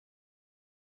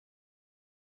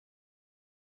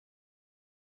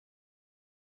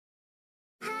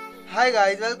Hi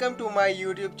guys, welcome to my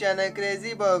YouTube channel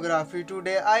Crazy Biography.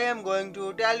 Today I am going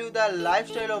to tell you the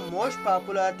lifestyle of most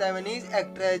popular Taiwanese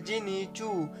actress Genie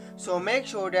Chuo. So make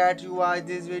sure that you watch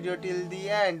this video till the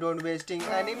end. Don't wasting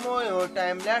any more your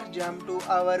time. Let's jump to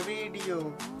our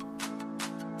video.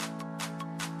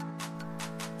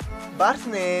 Birth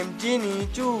name Genie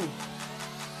Chuo.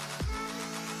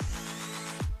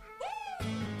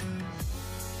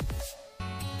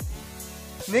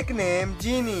 Nickname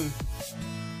Genie.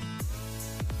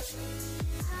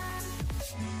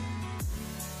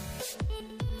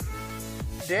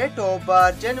 Date of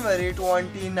birth January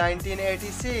 20,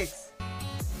 1986.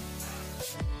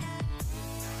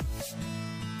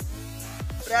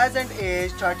 Present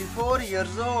age 34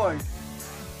 years old.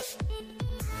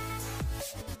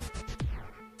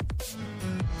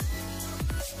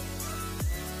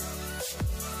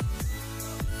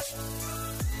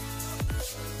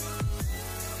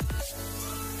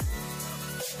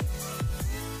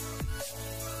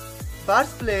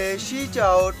 Birthplace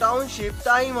Shichao Township,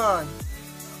 Taiwan.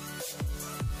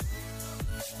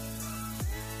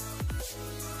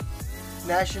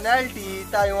 Nationality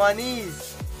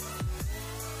Taiwanese.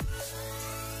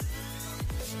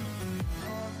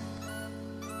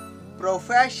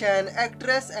 Profession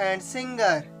actress and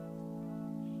singer.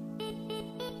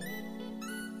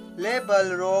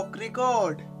 Label rock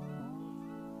record.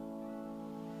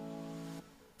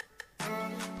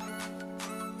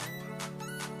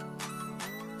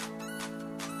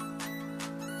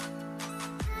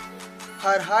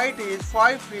 Her height is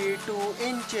 5 feet 2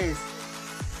 inches.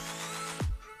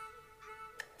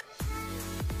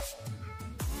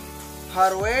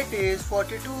 Her weight is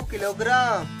 42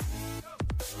 kg.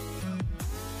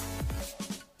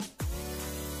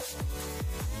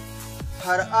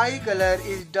 Her eye color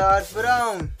is dark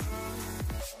brown.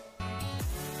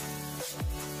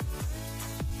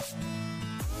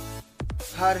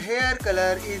 Her hair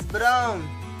color is brown.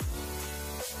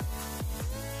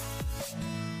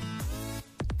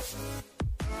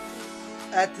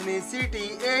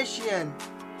 Ethnicity Asian.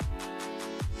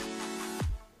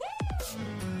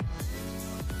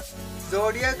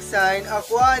 Zodiac sign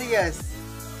Aquarius.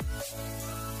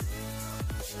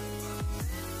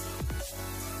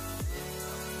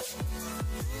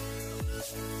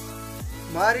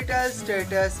 Marital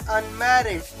status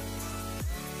unmarried.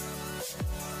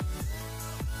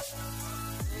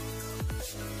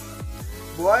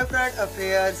 Boyfriend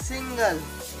affair single.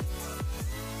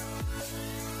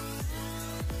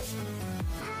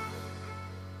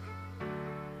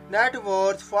 Net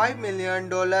worth $5 million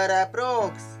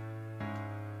approx.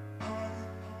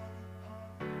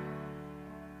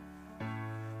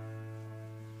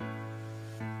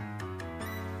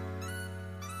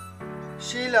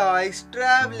 She likes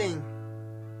traveling.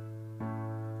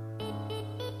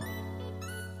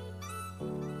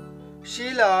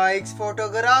 She likes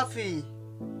photography.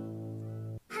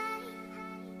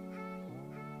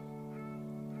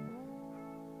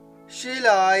 She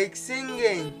likes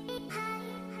singing.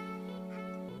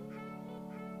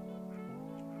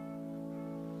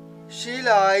 She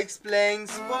likes playing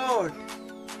sport.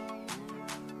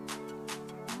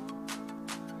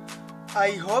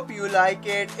 I hope you like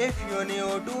it. If you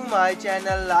new to my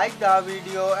channel, like the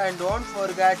video and don't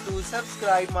forget to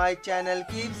subscribe my channel.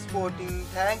 Keep supporting.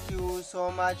 Thank you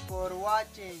so much for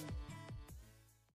watching.